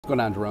What's going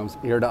on, Jerome's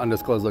here to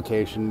undisclosed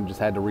location. Just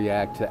had to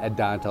react to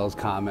Dontell's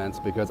comments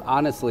because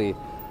honestly,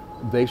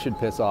 they should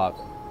piss off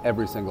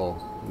every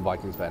single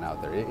Vikings fan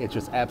out there. It's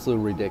just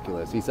absolutely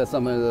ridiculous. He said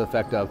something to the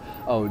effect of,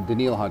 oh,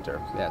 Danielle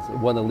Hunter, yes,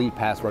 one of the lead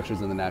pass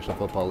rushers in the National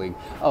Football League.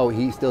 Oh,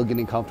 he's still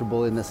getting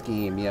comfortable in the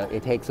scheme. You know,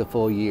 it takes a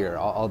full year,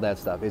 all that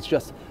stuff. It's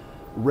just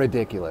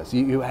ridiculous.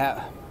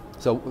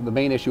 So the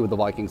main issue with the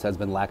Vikings has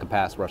been lack of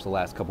pass rush the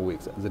last couple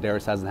weeks.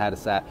 Za'Darius hasn't had a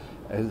sack,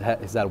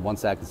 has had 1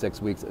 sack in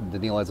 6 weeks.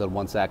 Danielle has had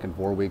 1 sack in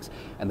 4 weeks,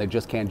 and they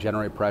just can't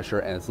generate pressure,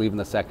 and it's leaving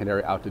the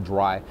secondary out to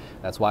dry.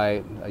 That's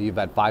why you've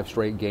had 5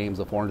 straight games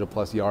of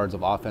 400-plus yards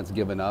of offense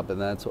given up,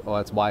 and that's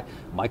why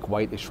Mike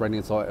White is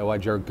shredding. That's why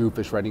Jared Goff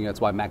is shredding.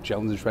 That's why Mac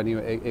Jones is shredding,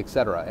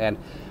 etc. And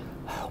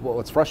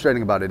what's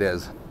frustrating about it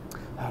is,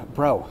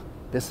 bro,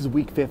 this is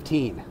week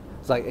 15.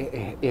 It's like,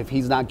 if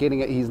he's not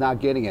getting it, he's not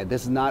getting it.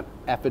 This is not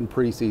effing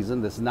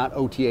preseason. This is not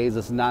OTAs.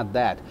 This is not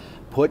that.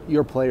 Put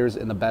your players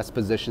in the best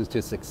positions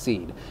to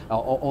succeed.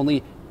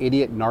 Only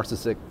idiot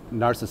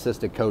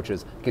narcissistic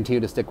coaches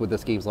continue to stick with the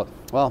schemes.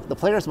 Well, the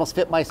players must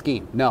fit my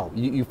scheme. No,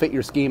 you fit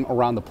your scheme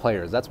around the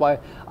players. That's why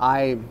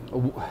I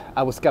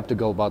was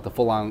skeptical about the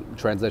full-on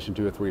transition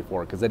to a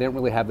 3-4 because they didn't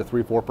really have the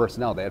 3-4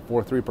 personnel. They had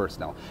 4-3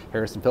 personnel.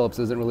 Harrison Phillips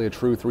isn't really a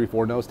true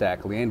 3-4 nose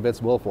tackle. Leanne Vince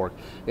Wilfork,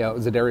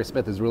 Za'Darius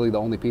Smith is really the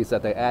only piece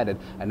that they added.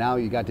 And now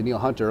you got Danielle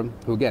Hunter,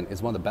 who again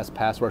is one of the best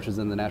pass rushers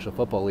in the National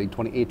Football League.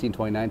 2018,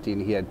 2019,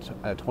 he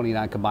had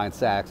 29 combined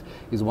sacks.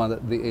 He's one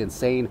of the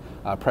insane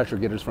pressure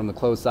getters from the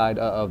close side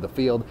of the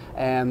field,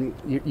 and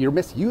you're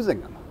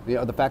misusing them.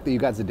 The fact that you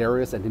got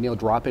Za'Darius and Danielle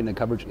dropping in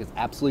coverage is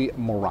absolutely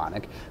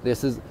moronic.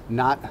 This is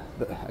not,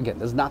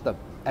 this is not the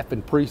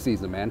effing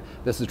preseason, man.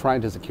 This is trying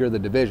to secure the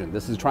division.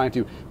 This is trying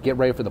to get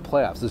ready for the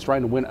playoffs. This is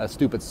trying to win a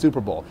stupid Super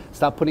Bowl.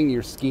 Stop putting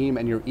your scheme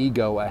and your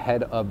ego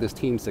ahead of this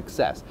team's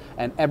success.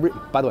 And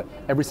by the way,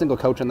 every single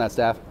coach on that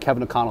staff,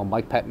 Kevin O'Connell,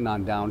 Mike Pettin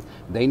on down,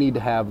 they need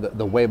to have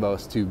the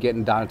huevos to get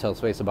in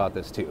Dontell's face about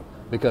this too,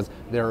 because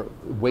they're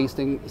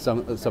wasting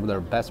some of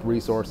their best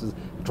resources,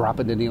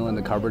 dropping Danielle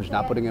into coverage,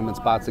 not putting him in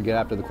spots to get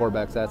after the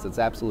quarterback's ass. It's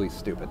absolutely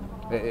stupid.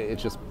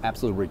 It's just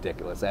absolutely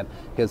ridiculous. And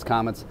his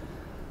comments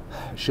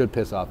should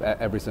piss off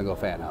every single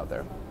fan out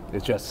there.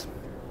 It's just,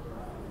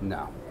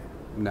 no.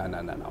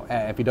 And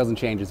if he doesn't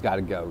change, he's got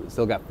to go. He's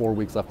still got 4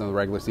 weeks left in the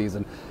regular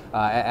season.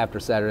 After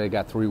Saturday,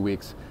 got 3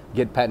 weeks.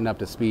 Get Pettin up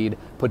to speed.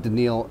 Put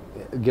Danielle,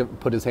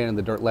 put his hand in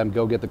the dirt. Let him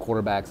go get the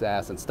quarterback's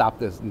ass and stop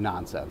this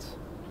nonsense.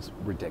 Just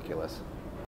ridiculous.